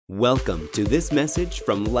Welcome to this message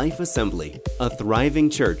from Life Assembly, a thriving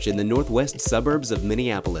church in the northwest suburbs of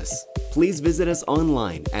Minneapolis. Please visit us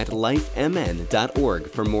online at lifemn.org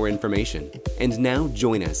for more information. And now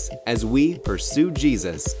join us as we pursue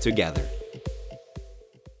Jesus together.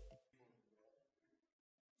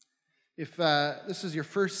 If this is your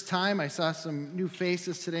first time, I saw some new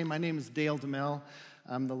faces today. My name is Dale DeMille.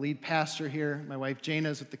 I'm the lead pastor here. My wife Jana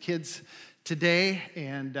is with the kids today,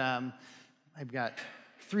 and I've got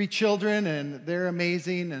 3 children, and they're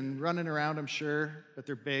amazing and running around, I'm sure, but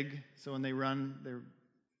they're big, so when they run, they're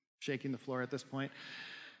shaking the floor at this point.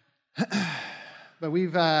 But we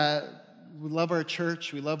love our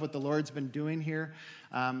church. We love what the Lord's been doing here.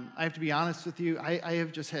 I have to be honest with you, I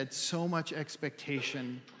have just had so much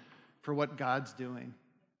expectation for what God's doing.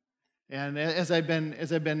 And as I've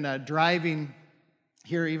been driving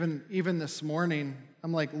here, even this morning,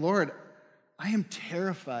 I'm like, Lord, I am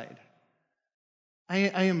terrified.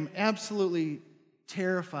 I am absolutely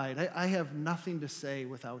terrified. I have nothing to say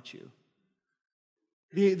without you.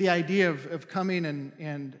 The idea of coming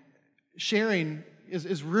and sharing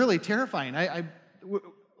is really terrifying.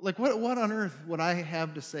 What on earth would I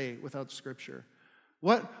have to say without Scripture?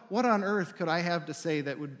 What on earth could I have to say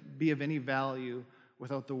that would be of any value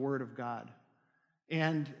without the Word of God?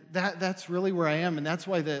 And that's really where I am, and that's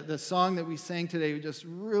why the song that we sang today just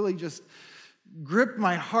really gripped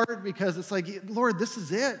my heart, because it's like, Lord, this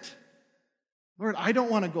is it. Lord, I don't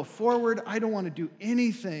want to go forward. I don't want to do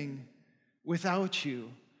anything without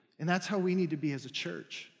you. And that's how we need to be as a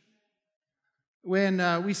church.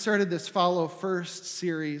 When we started this Follow First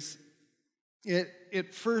series,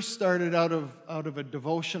 it first started out of a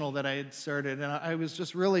devotional that I had started, and I was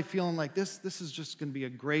just really feeling like this is just going to be a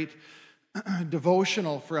great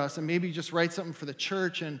devotional for us, and maybe just write something for the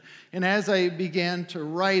church. And as I began to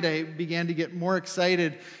write, I began to get more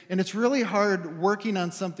excited. And it's really hard working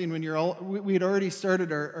on something when we had already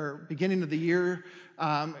started our beginning of the year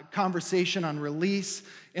conversation on release.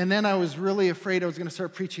 And then I was really afraid I was going to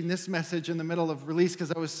start preaching this message in the middle of release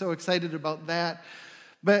because I was so excited about that.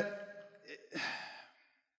 But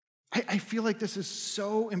I feel like this is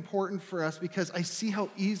so important for us because I see how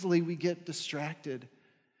easily we get distracted.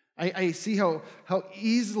 I see how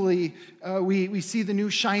easily we see the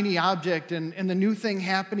new shiny object and the new thing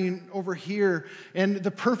happening over here, and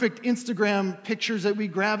the perfect Instagram pictures that we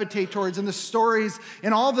gravitate towards, and the stories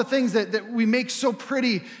and all the things that we make so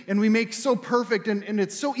pretty and we make so perfect, and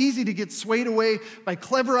it's so easy to get swayed away by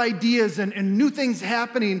clever ideas and new things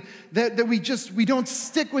happening that we don't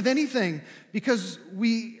stick with anything because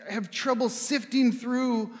we have trouble sifting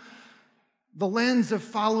through the lens of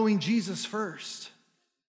following Jesus first.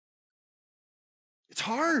 It's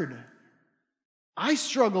hard. I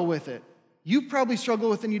struggle with it. You probably struggle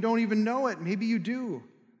with it and you don't even know it. Maybe you do.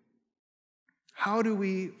 How do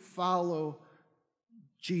we follow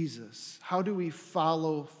Jesus? How do we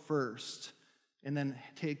follow first and then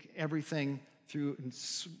take everything through and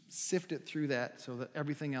sift it through that so that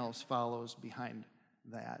everything else follows behind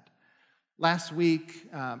that? Last week,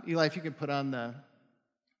 Eli, if you could put on the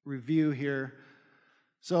review here.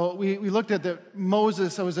 So we looked at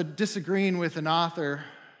Moses. I was disagreeing with an author,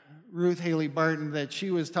 Ruth Haley Barton, that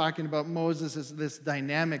she was talking about Moses as this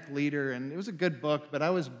dynamic leader, and it was a good book, but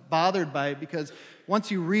I was bothered by it because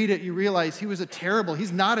once you read it, you realize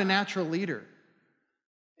he's not a natural leader.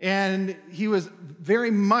 And he was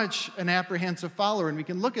very much an apprehensive follower, and we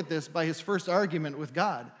can look at this by his first argument with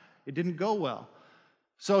God. It didn't go well.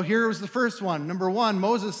 So here was the first one. Number 1,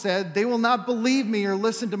 Moses said, "They will not believe me or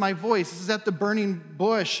listen to my voice." This is at the burning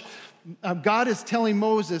bush. God is telling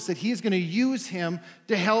Moses that he's going to use him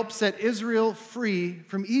to help set Israel free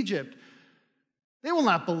from Egypt. They will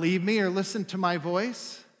not believe me or listen to my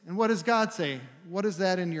voice. And what does God say? What is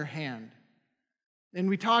that in your hand? And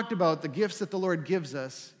we talked about the gifts that the Lord gives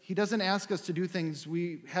us. He doesn't ask us to do things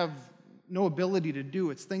we have no ability to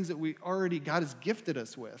do. It's things that God has gifted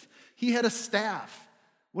us with. He had a staff.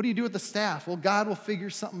 What do you do with the staff? Well, God will figure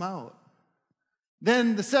something out.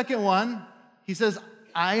 Then the second one, he says,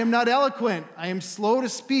 "I am not eloquent. I am slow to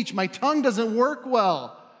speech. My tongue doesn't work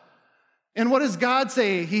well." And what does God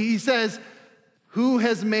say? He says, "Who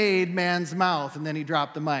has made man's mouth?" And then he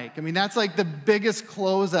dropped the mic. I mean, that's like the biggest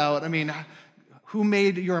closeout. I mean, who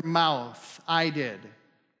made your mouth? I did.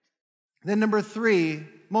 Then number 3,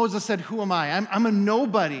 Moses said, "Who am I? I'm a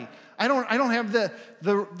nobody. I don't have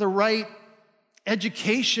the right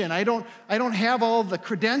education. I don't have all the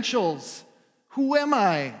credentials. Who am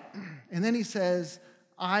I?" And then he says,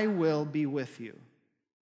 "I will be with you."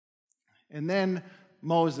 And then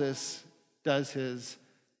Moses does his,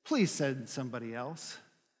 "Please send somebody else."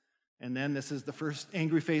 And then this is the first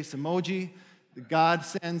angry face emoji. that God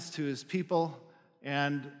sends to his people.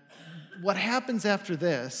 And what happens after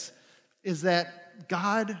this is that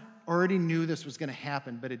God already knew this was going to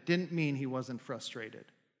happen, but it didn't mean he wasn't frustrated.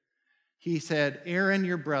 He said, Aaron,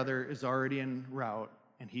 your brother, is already en route,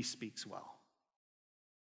 and he speaks well.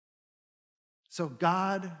 So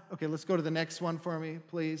God, okay, let's go to the next one for me,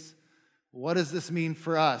 please. What does this mean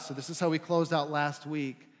for us? So this is how we closed out last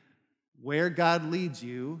week. Where God leads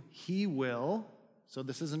you, he will, so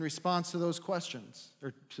this is in response to those questions,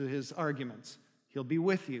 or to his arguments. He'll be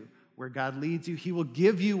with you. Where God leads you, he will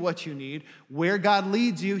give you what you need. Where God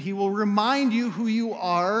leads you, he will remind you who you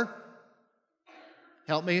are.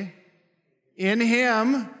 Help me. In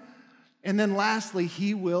him. And then lastly,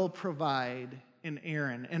 he will provide in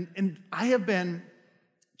Aaron. And I have been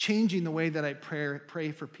changing the way that I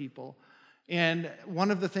pray for people. And one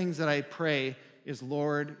of the things that I pray is,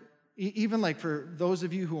 Lord, even like for those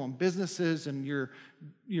of you who own businesses and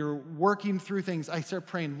you're working through things, I start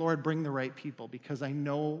praying, Lord, bring the right people, because I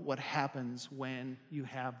know what happens when you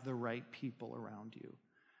have the right people around you.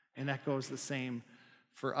 And that goes the same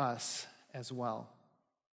for us as well.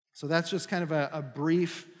 So that's just kind of a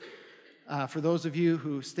brief, for those of you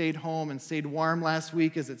who stayed home and stayed warm last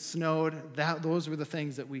week as it snowed, those were the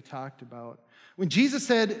things that we talked about. When Jesus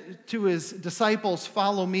said to his disciples,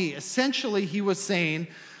 follow me, essentially he was saying,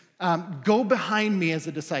 go behind me as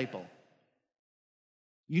a disciple.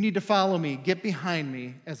 You need to follow me. Get behind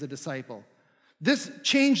me as a disciple. This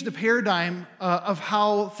changed the paradigm of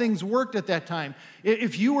how things worked at that time.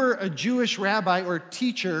 If you were a Jewish rabbi or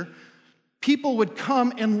teacher, people would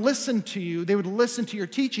come and listen to you. They would listen to your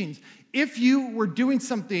teachings. If you were doing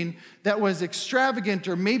something that was extravagant,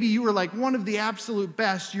 or maybe you were like one of the absolute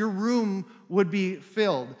best, your room would be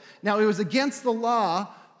filled. Now, it was against the law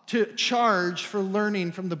to charge for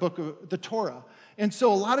learning from the book of the Torah. And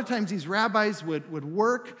so a lot of times these rabbis would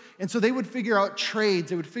work, and so they would figure out trades.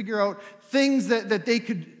 They would figure out things that they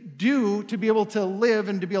could do to be able to live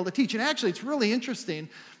and to be able to teach. And actually, it's really interesting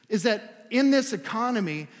is that in this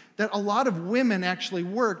economy, that a lot of women actually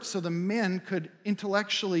worked so the men could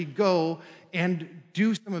intellectually go and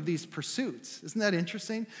do some of these pursuits. Isn't that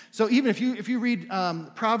interesting? So even if you read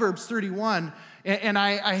Proverbs 31, and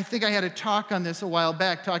I think I had a talk on this a while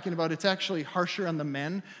back, talking about it's actually harsher on the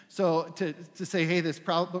men. So to say, hey, this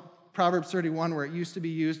Proverbs 31, where it used to be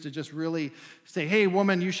used to just really say, hey,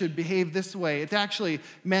 woman, you should behave this way. It's actually,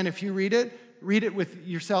 men, if you read it with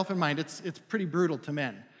yourself in mind. It's pretty brutal to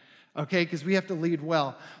men. Okay, because we have to lead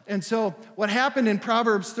well. And so what happened in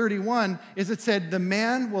Proverbs 31 is it said, the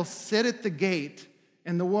man will sit at the gate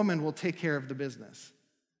and the woman will take care of the business.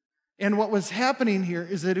 And what was happening here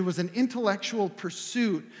is that it was an intellectual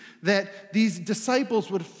pursuit that these disciples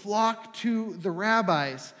would flock to the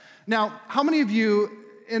rabbis. Now, how many of you,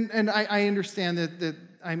 and I understand that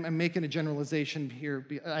I'm making a generalization here.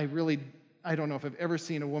 I don't know if I've ever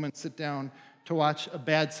seen a woman sit down to watch a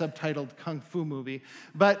bad subtitled kung fu movie.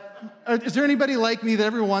 But is there anybody like me that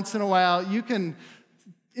every once in a while you can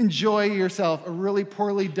enjoy yourself a really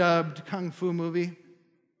poorly dubbed kung fu movie?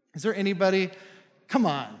 Is there anybody? Come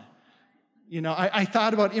on. You know, I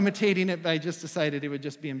thought about imitating it, but I just decided it would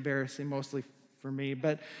just be embarrassing, mostly for me.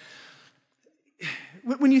 But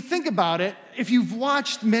when you think about it, if you've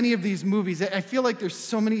watched many of these movies, I feel like there's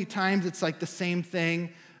so many times it's like the same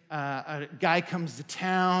thing. A guy comes to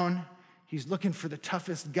town. He's looking for the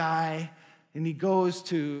toughest guy, and he goes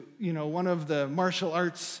to, one of the martial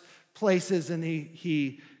arts places, and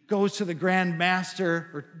he goes to the grand master,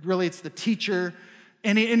 or really it's the teacher,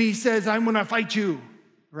 and he says, I'm going to fight you,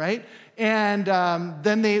 right? And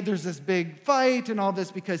then there's this big fight and all this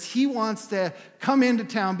because he wants to come into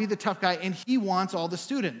town, be the tough guy, and he wants all the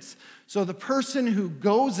students. So the person who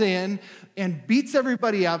goes in and beats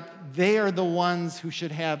everybody up, they are the ones who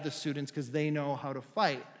should have the students because they know how to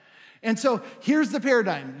fight. And so here's the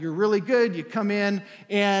paradigm. You're really good. You come in,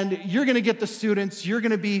 and you're going to get the students. You're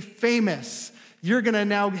going to be famous. You're going to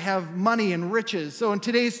now have money and riches. So in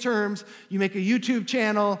today's terms, you make a YouTube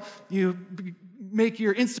channel, you make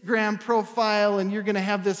your Instagram profile, and you're going to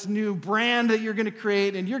have this new brand that you're going to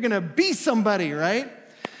create, and you're going to be somebody, right?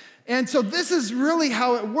 And so this is really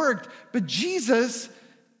how it worked. But Jesus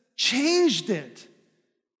changed it.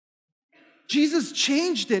 Jesus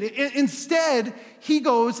changed it. Instead, he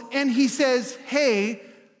goes and he says, hey,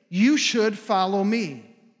 you should follow me.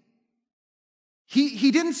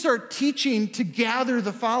 He didn't start teaching to gather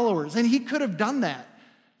the followers, and he could have done that.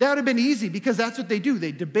 That would have been easy because that's what they do.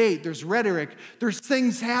 They debate, there's rhetoric, there's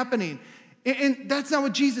things happening. And that's not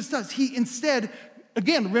what Jesus does. He instead,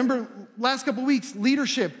 again, remember last couple of weeks,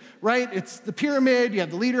 leadership, right? It's the pyramid, you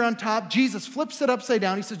have the leader on top. Jesus flips it upside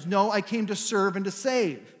down. He says, no, I came to serve and to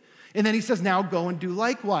save. And then he says, now go and do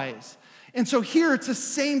likewise. And so here it's the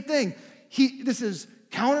same thing. This is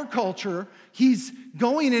counterculture. He's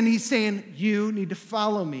going and he's saying, you need to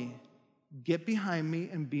follow me. Get behind me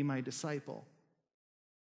and be my disciple.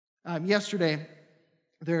 Yesterday,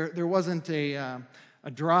 there wasn't a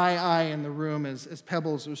dry eye in the room as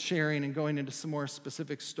Pebbles was sharing and going into some more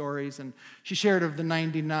specific stories. And she shared of the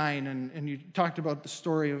 99, and you talked about the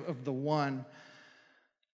story of the one.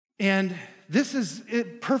 And this is a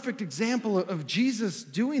perfect example of Jesus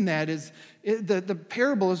doing that. The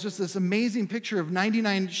parable is just this amazing picture of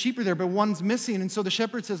 99 sheep are there, but one's missing. And so the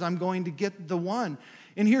shepherd says, I'm going to get the one.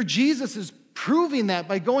 And here Jesus is proving that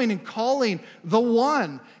by going and calling the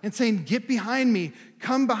one and saying, get behind me,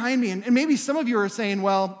 come behind me. And maybe some of you are saying,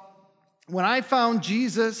 well, when I found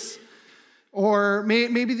Jesus, or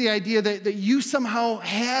maybe the idea that you somehow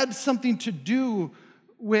had something to do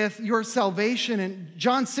with your salvation. And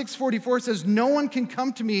John 6:44 says, no one can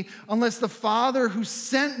come to me unless the Father who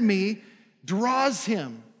sent me draws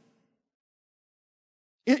him.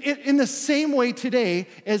 In the same way today,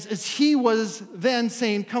 as he was then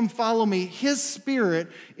saying, come follow me, his Spirit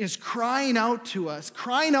is crying out to us,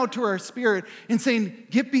 crying out to our spirit and saying,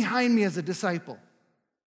 get behind me as a disciple.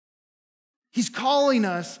 He's calling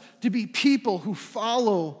us to be people who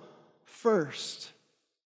follow first.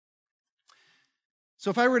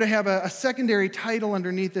 So if I were to have a secondary title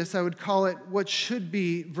underneath this, I would call it What Should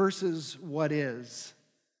Be versus What Is.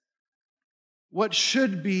 What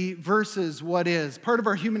should be versus what is. Part of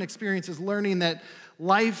our human experience is learning that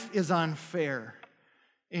life is unfair.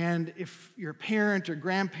 And if you're a parent or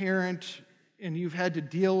grandparent and you've had to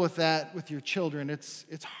deal with that with your children, it's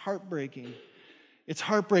heartbreaking. It's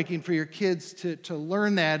heartbreaking for your kids to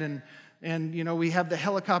learn that. And you know, we have the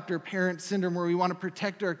helicopter parent syndrome where we want to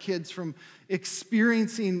protect our kids from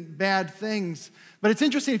experiencing bad things. But it's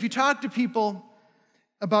interesting, if you talk to people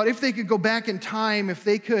about if they could go back in time, if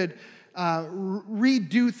they could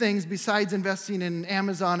redo things besides investing in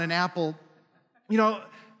Amazon and Apple, you know,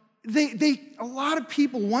 a lot of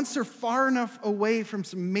people, once they're far enough away from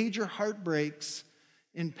some major heartbreaks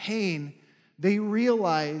and pain, they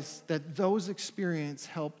realize that those experiences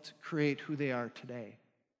helped create who they are today.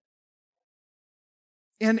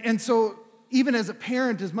 And so even as a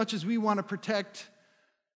parent, as much as we want to protect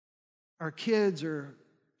our kids or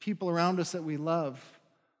people around us that we love,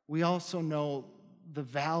 we also know the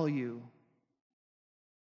value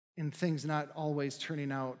in things not always turning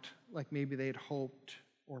out like maybe they had hoped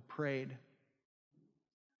or prayed.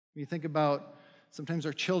 When you think about sometimes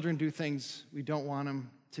our children do things we don't want them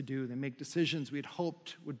to do. They make decisions we'd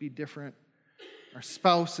hoped would be different. Our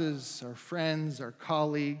spouses, our friends, our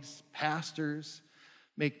colleagues, pastors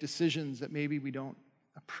make decisions that maybe we don't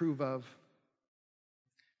approve of.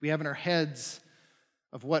 We have in our heads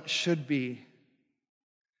of what should be.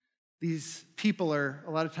 These people are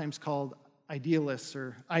a lot of times called idealists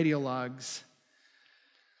or ideologues.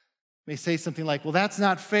 They say something like, well, that's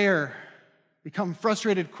not fair. Become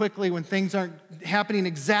frustrated quickly when things aren't happening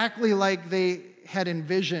exactly like they had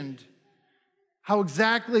envisioned, how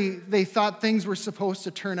exactly they thought things were supposed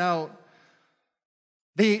to turn out.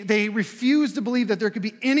 They refuse to believe that there could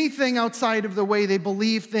be anything outside of the way they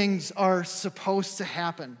believe things are supposed to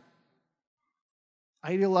happen.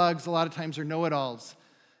 Ideologues a lot of times are know-it-alls.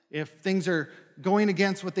 If things are going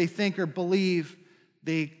against what they think or believe,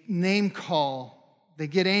 they name call, they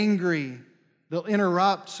get angry, they'll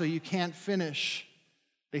interrupt so you can't finish,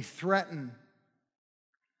 they threaten.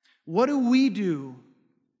 What do we do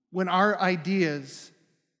when our ideas,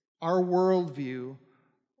 our worldview,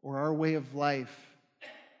 or our way of life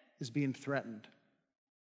is being threatened?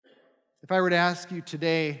 If I were to ask you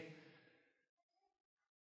today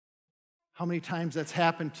how many times that's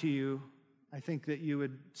happened to you, I think that you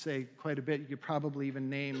would say quite a bit. You could probably even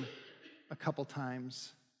name a couple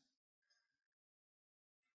times.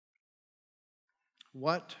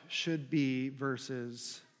 What should be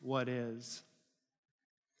versus what is.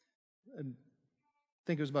 I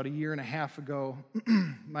think it was about a year and a half ago.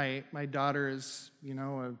 My daughter is,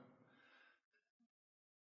 a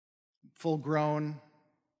full-grown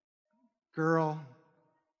girl,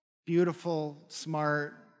 beautiful,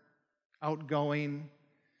 smart, outgoing.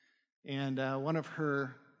 And one of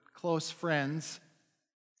her close friends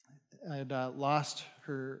had lost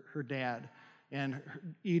her dad. And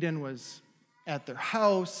Eden was at their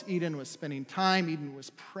house. Eden was spending time. Eden was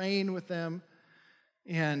praying with them.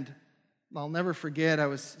 And I'll never forget, I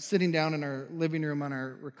was sitting down in our living room on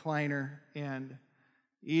our recliner, and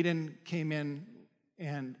Eden came in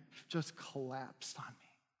and just collapsed on me.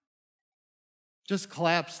 Just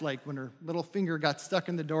collapsed like when her little finger got stuck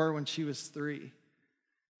in the door when she was 3.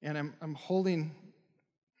 And I'm holding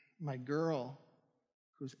my girl,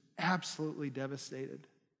 who's absolutely devastated.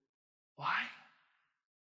 Why?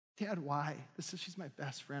 Dad, why? She's my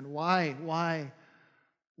best friend. Why?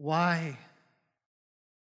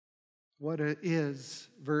 What it is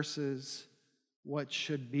versus what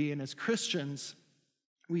should be. And as Christians,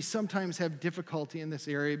 we sometimes have difficulty in this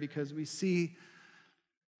area because we see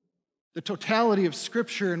the totality of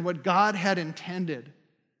Scripture and what God had intended.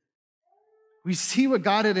 We see what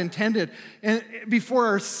God had intended. And before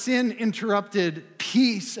our sin interrupted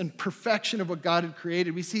peace and perfection of what God had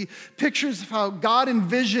created, we see pictures of how God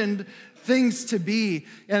envisioned things to be.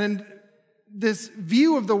 And this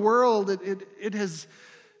view of the world, it has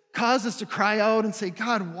caused us to cry out and say,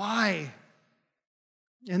 God, why?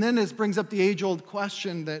 And then this brings up the age-old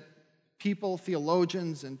question that people,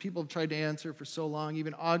 theologians, and people have tried to answer for so long.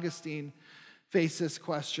 Even Augustine faced this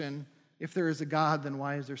question. If there is a God, then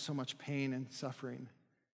why is there so much pain and suffering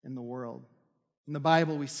in the world? In the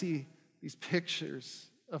Bible, we see these pictures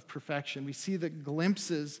of perfection. We see the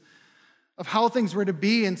glimpses of how things were to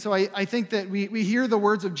be. And so I think that we hear the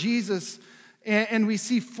words of Jesus and we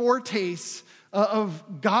see foretastes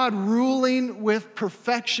of God ruling with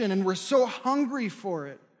perfection, and we're so hungry for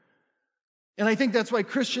it. And I think that's why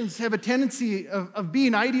Christians have a tendency of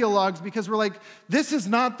being ideologues, because we're like, this is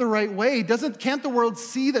not the right way. Can't the world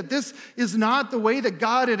see that this is not the way that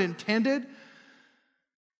God had intended?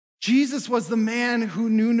 Jesus was the man who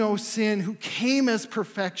knew no sin, who came as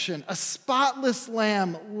perfection, a spotless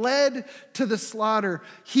lamb led to the slaughter.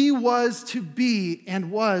 He was to be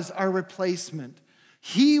and was our replacement.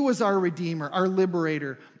 He was our Redeemer, our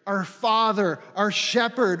Liberator, our Father, our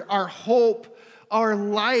Shepherd, our hope, our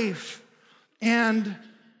life, and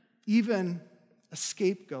even a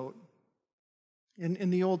scapegoat. In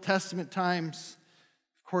the Old Testament times,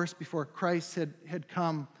 of course, before Christ had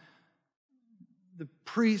come, the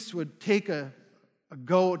priest would take a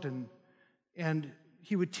goat and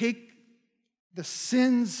he would take the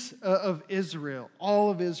sins of Israel, all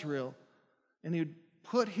of Israel, and he would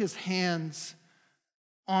put his hands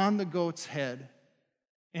on the goat's head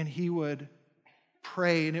and he would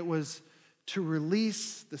pray, and it was to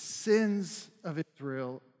release the sins of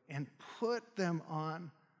Israel and put them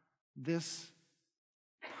on this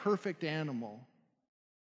perfect animal.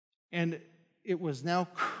 And it was now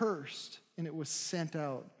cursed, and it was sent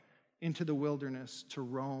out into the wilderness to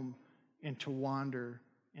roam and to wander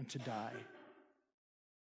and to die.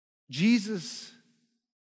 Jesus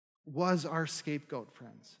was our scapegoat,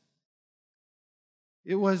 friends.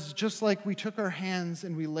 It was just like we took our hands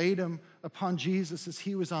and we laid them upon Jesus as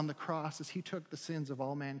he was on the cross, as he took the sins of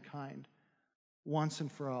all mankind once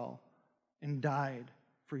and for all and died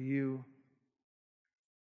for you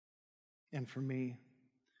and for me.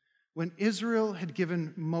 When Israel had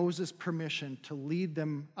given Moses permission to lead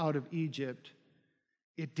them out of Egypt,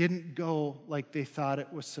 it didn't go like they thought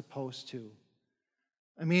it was supposed to.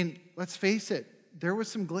 I mean, let's face it, there was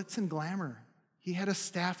some glitz and glamour. He had a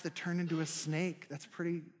staff that turned into a snake. That's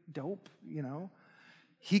pretty dope, you know.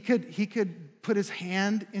 He could put his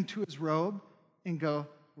hand into his robe and go,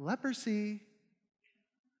 leprosy.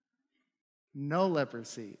 No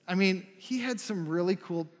leprosy. I mean, he had some really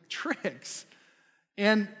cool tricks.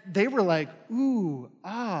 And they were like, ooh,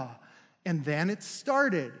 ah. And then it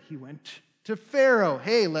started. He went to Pharaoh.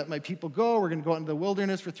 Hey, let my people go. We're going to go out into the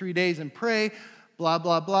wilderness for 3 days and pray. Blah,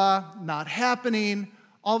 blah, blah. Not happening.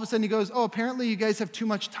 All of a sudden he goes, oh, apparently you guys have too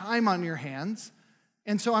much time on your hands,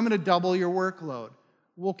 and so I'm going to double your workload.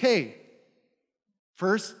 Well, okay.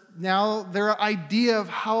 First, now their idea of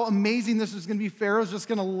how amazing this is going to be, Pharaoh's just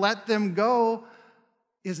going to let them go,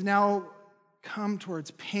 is now come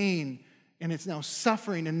towards pain, and it's now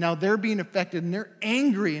suffering, and now they're being affected, and they're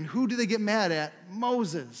angry, and who do they get mad at?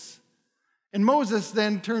 Moses. And Moses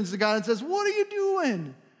then turns to God and says, what are you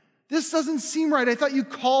doing? This doesn't seem right. I thought you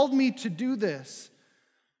called me to do this.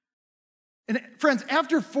 And friends,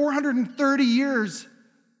 after 430 years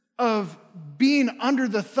of being under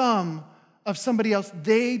the thumb of somebody else,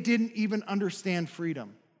 they didn't even understand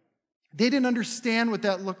freedom. They didn't understand what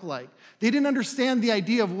that looked like. They didn't understand the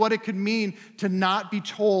idea of what it could mean to not be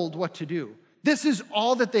told what to do. This is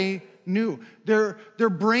all that they knew. Their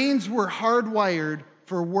brains were hardwired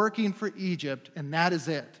for working for Egypt, and that is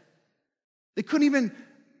it. They couldn't even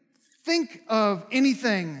think of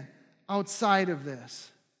anything outside of this.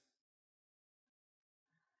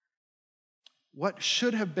 What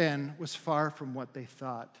should have been was far from what they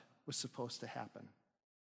thought was supposed to happen.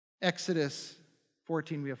 Exodus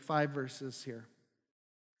 14, we have 5 verses here.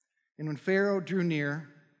 And when Pharaoh drew near,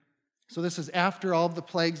 so this is after all of the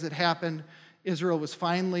plagues that happened, Israel was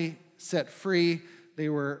finally set free. They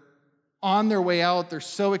were on their way out. They're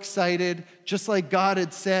so excited. Just like God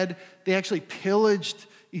had said, they actually pillaged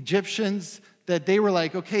Egyptians that they were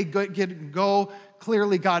like, okay, go.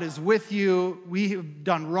 Clearly God is with you. We have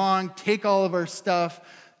done wrong. Take all of our stuff.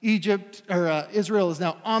 Israel is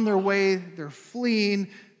now on their way. They're fleeing.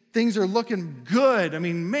 Things are looking good. I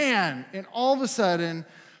mean, man. And all of a sudden,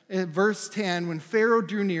 in verse 10, when Pharaoh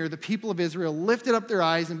drew near, the people of Israel lifted up their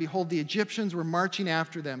eyes, and behold, the Egyptians were marching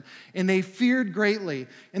after them, and they feared greatly.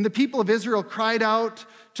 And the people of Israel cried out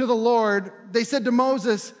to the Lord. They said to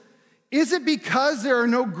Moses, "Is it because there are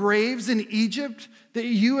no graves in Egypt that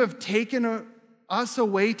you have taken us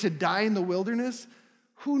away to die in the wilderness?"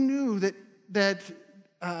 Who knew that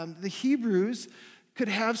the Hebrews could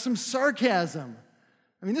have some sarcasm?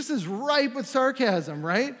 I mean, this is ripe with sarcasm,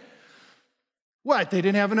 right? What, they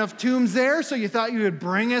didn't have enough tombs there, so you thought you would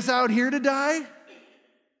bring us out here to die?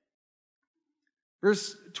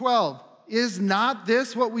 Verse 12, "Is not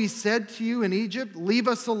this what we said to you in Egypt? Leave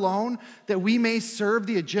us alone that we may serve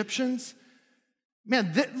the Egyptians."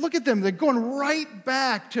 Man, look at them. They're going right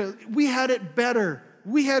back to, we had it better.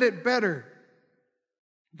 We had it better.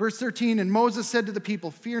 Verse 13, "And Moses said to the people,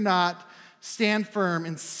 'Fear not, stand firm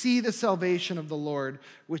and see the salvation of the Lord,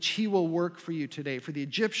 which he will work for you today. For the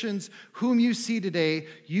Egyptians whom you see today,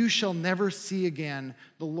 you shall never see again.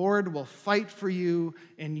 The Lord will fight for you,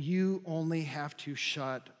 and you only have to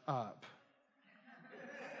shut up.'"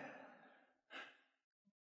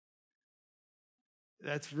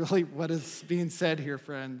 That's really what is being said here,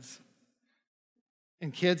 friends.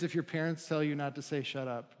 And kids, if your parents tell you not to say shut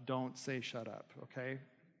up, don't say shut up, okay?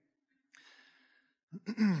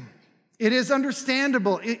 It is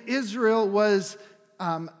understandable. Israel was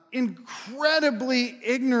incredibly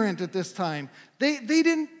ignorant at this time. They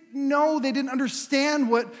didn't know, they didn't understand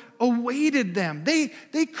what awaited them. They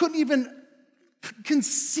couldn't even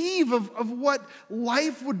conceive of what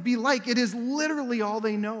life would be like. It is literally all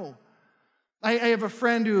they know. I have a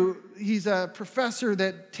friend he's a professor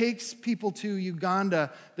that takes people to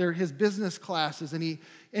Uganda. They're his business classes, and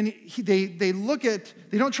they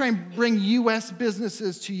don't try and bring U.S.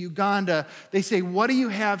 businesses to Uganda. They say, "What do you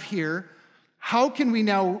have here? How can we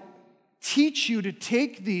now teach you to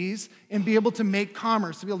take these and be able to make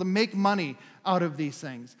commerce, to be able to make money out of these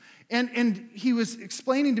things?" And he was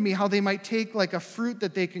explaining to me how they might take like a fruit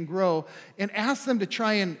that they can grow and ask them to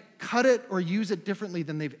try and cut it or use it differently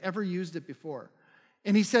than they've ever used it before.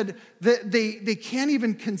 And he said that they can't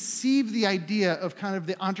even conceive the idea of kind of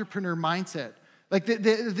the entrepreneur mindset. Like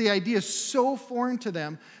the idea is so foreign to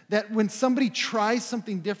them that when somebody tries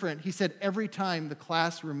something different, he said every time the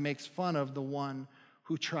classroom makes fun of the one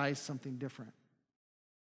who tries something different.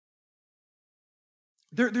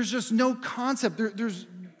 There's just no concept.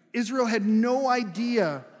 Israel had no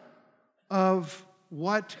idea of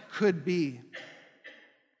what could be.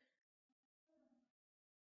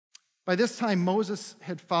 By this time, Moses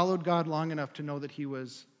had followed God long enough to know that he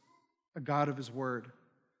was a God of his word.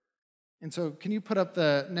 And so, can you put up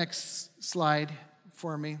the next slide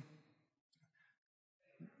for me?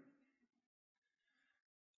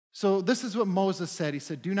 So this is what Moses said. He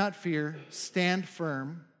said, "Do not fear, stand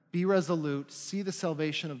firm, be resolute, see the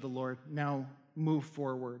salvation of the Lord. Now move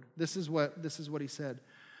forward." This is what he said.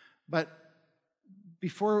 But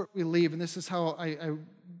before we leave, and this is how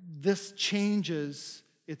this changes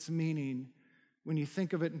its meaning when you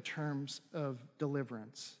think of it in terms of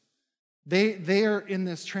deliverance. They are in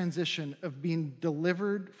this transition of being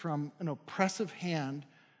delivered from an oppressive hand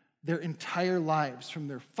their entire lives, from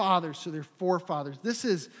their fathers to their forefathers. This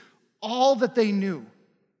is all that they knew.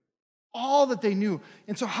 All that they knew.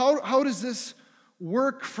 And so how does this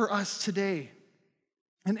work for us today?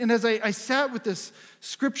 And as I sat with this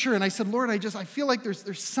scripture and I said, "Lord, I feel like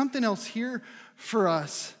there's something else here for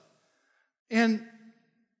us." And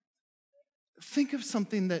think of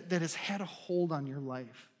something that has had a hold on your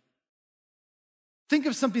life. Think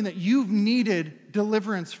of something that you've needed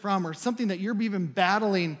deliverance from, or something that you're even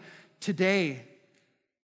battling today.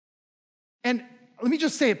 And let me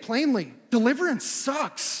just say it plainly, deliverance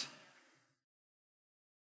sucks.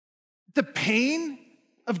 The pain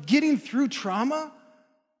of getting through trauma,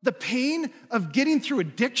 the pain of getting through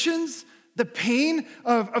addictions, the pain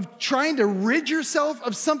of trying to rid yourself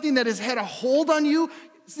of something that has had a hold on you,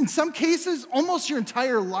 in some cases, almost your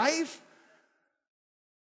entire life.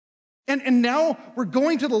 And now we're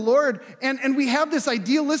going to the Lord, and we have this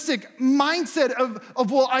idealistic mindset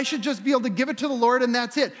of, well, I should just be able to give it to the Lord and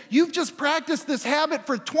that's it. You've just practiced this habit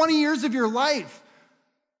for 20 years of your life.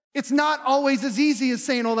 It's not always as easy as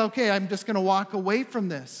saying, "Oh, okay, I'm just going to walk away from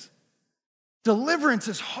this." Deliverance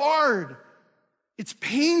is hard. It's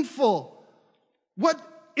painful. What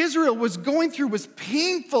Israel was going through was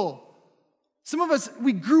painful. Some of us,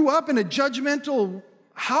 we grew up in a judgmental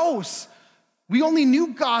house. We only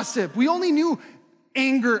knew gossip. We only knew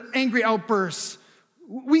angry outbursts.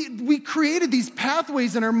 We created these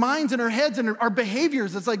pathways in our minds and our heads and our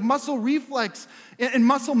behaviors. It's like muscle reflex and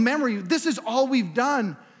muscle memory. This is all we've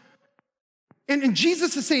done. And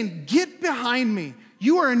Jesus is saying, get behind me.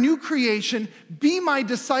 You are a new creation. Be my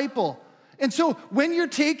disciple. And so when you're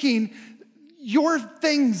taking your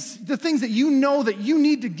things, the things that you know that you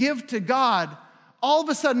need to give to God, all of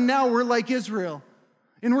a sudden now we're like Israel.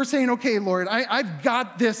 And we're saying, okay, Lord, I've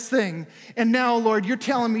got this thing. And now, Lord, you're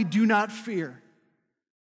telling me do not fear.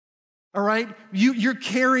 All right? You're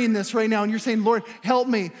carrying this right now, and you're saying, Lord, help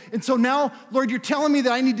me. And so now, Lord, you're telling me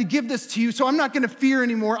that I need to give this to you, so I'm not going to fear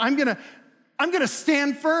anymore. I'm going to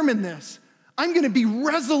stand firm in this. I'm going to be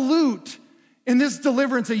resolute in this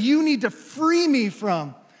deliverance that you need to free me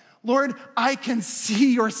from. Lord, I can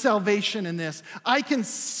see your salvation in this. I can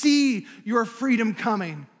see your freedom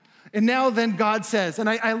coming. And now then God says, and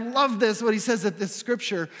I love this, what he says at this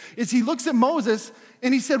scripture, is he looks at Moses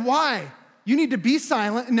and he said, why? You need to be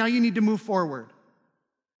silent, and now you need to move forward.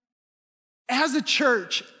 As a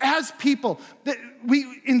church, as people,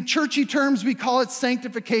 in churchy terms, we call it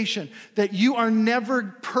sanctification, that you are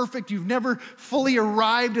never perfect. You've never fully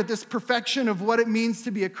arrived at this perfection of what it means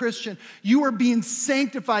to be a Christian. You are being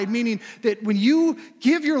sanctified, meaning that when you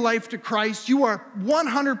give your life to Christ, you are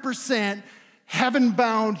 100%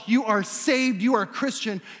 heaven-bound, you are saved, you are a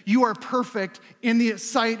Christian, you are perfect in the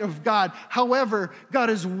sight of God. However, God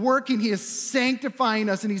is working, he is sanctifying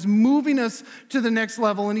us, and he's moving us to the next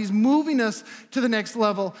level, and he's moving us to the next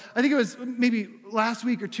level. I think it was maybe last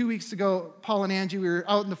week or 2 weeks ago, Paul and Angie, we were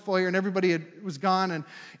out in the foyer, and everybody was gone, and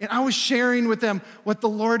I was sharing with them what the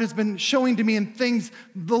Lord has been showing to me and things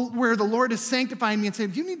where the Lord is sanctifying me and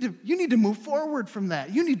saying, you need to move forward from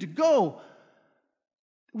that. You need to go.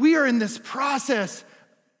 We are in this process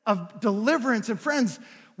of deliverance. And friends,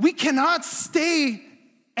 we cannot stay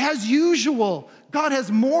as usual. God has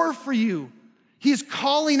more for you. He is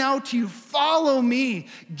calling out to you, follow me,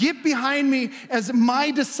 get behind me as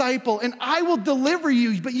my disciple, and I will deliver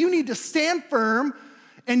you. But you need to stand firm,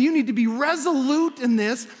 and you need to be resolute in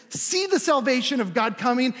this, see the salvation of God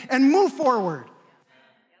coming, and move forward.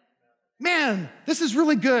 Man, this is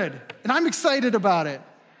really good, and I'm excited about it.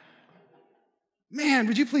 Man,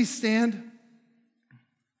 would you please stand?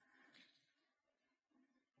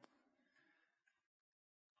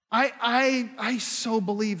 I so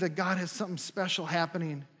believe that God has something special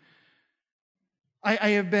happening. I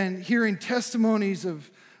have been hearing testimonies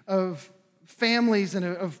of families and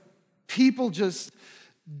of people just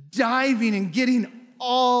diving and getting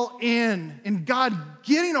all in, and God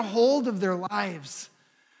getting a hold of their lives.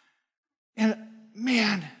 And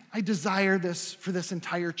man, I desire this for this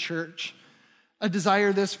entire church. I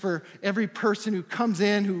desire this for every person who comes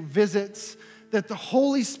in, who visits, that the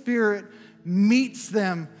Holy Spirit meets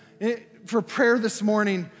them. For prayer this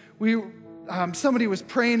morning, somebody was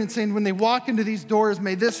praying and saying, when they walk into these doors,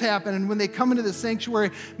 may this happen. And when they come into the sanctuary,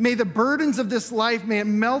 may the burdens of this life, may it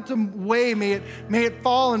melt away, may it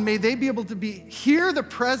fall, and may they be able to hear the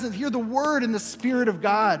presence, hear the word and the Spirit of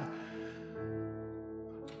God.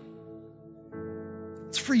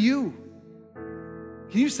 It's for you.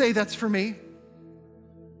 Can you say that's for me?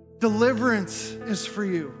 Deliverance is for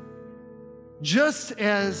you. Just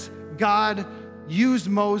as God used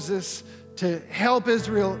Moses to help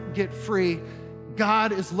Israel get free,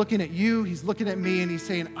 God is looking at you, he's looking at me, and he's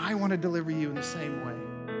saying, I want to deliver you in the same way.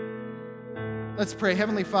 Let's pray.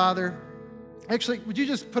 Heavenly Father, actually, would you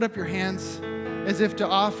just put up your hands as if to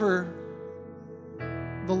offer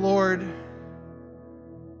the Lord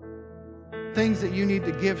things that you need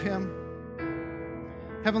to give him?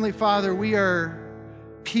 Heavenly Father, we are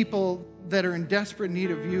people that are in desperate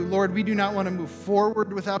need of you. Lord, we do not want to move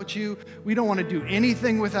forward without you. We don't want to do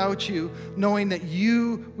anything without you, knowing that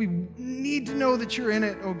we need to know that you're in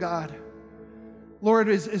it, oh God. Lord,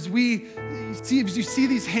 as you see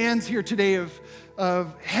these hands here today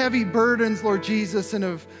of heavy burdens, Lord Jesus, and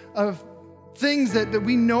of things that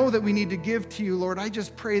we know that we need to give to you, Lord, I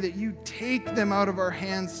just pray that you take them out of our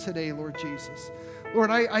hands today, Lord Jesus.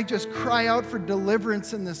 Lord, I just cry out for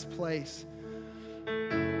deliverance in this place.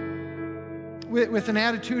 With an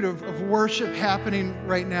attitude of worship happening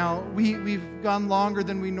right now, we've gone longer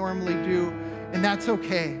than we normally do, and that's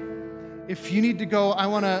okay. If you need to go, I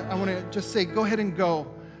want to just say, go ahead and go.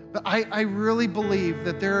 But I really believe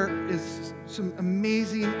that there is some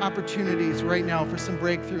amazing opportunities right now for some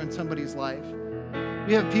breakthrough in somebody's life.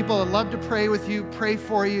 We have people that love to pray with you, pray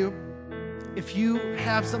for you. If you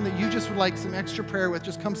have something that you just would like some extra prayer with,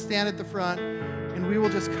 just come stand at the front, and we will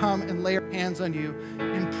just come and lay our hands on you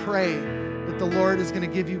and pray. that the Lord is going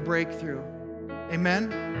to give you breakthrough.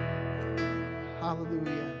 Amen?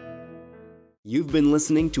 Hallelujah. You've been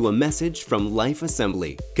listening to a message from Life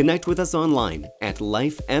Assembly. Connect with us online at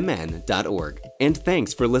lifemn.org. And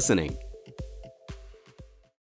thanks for listening.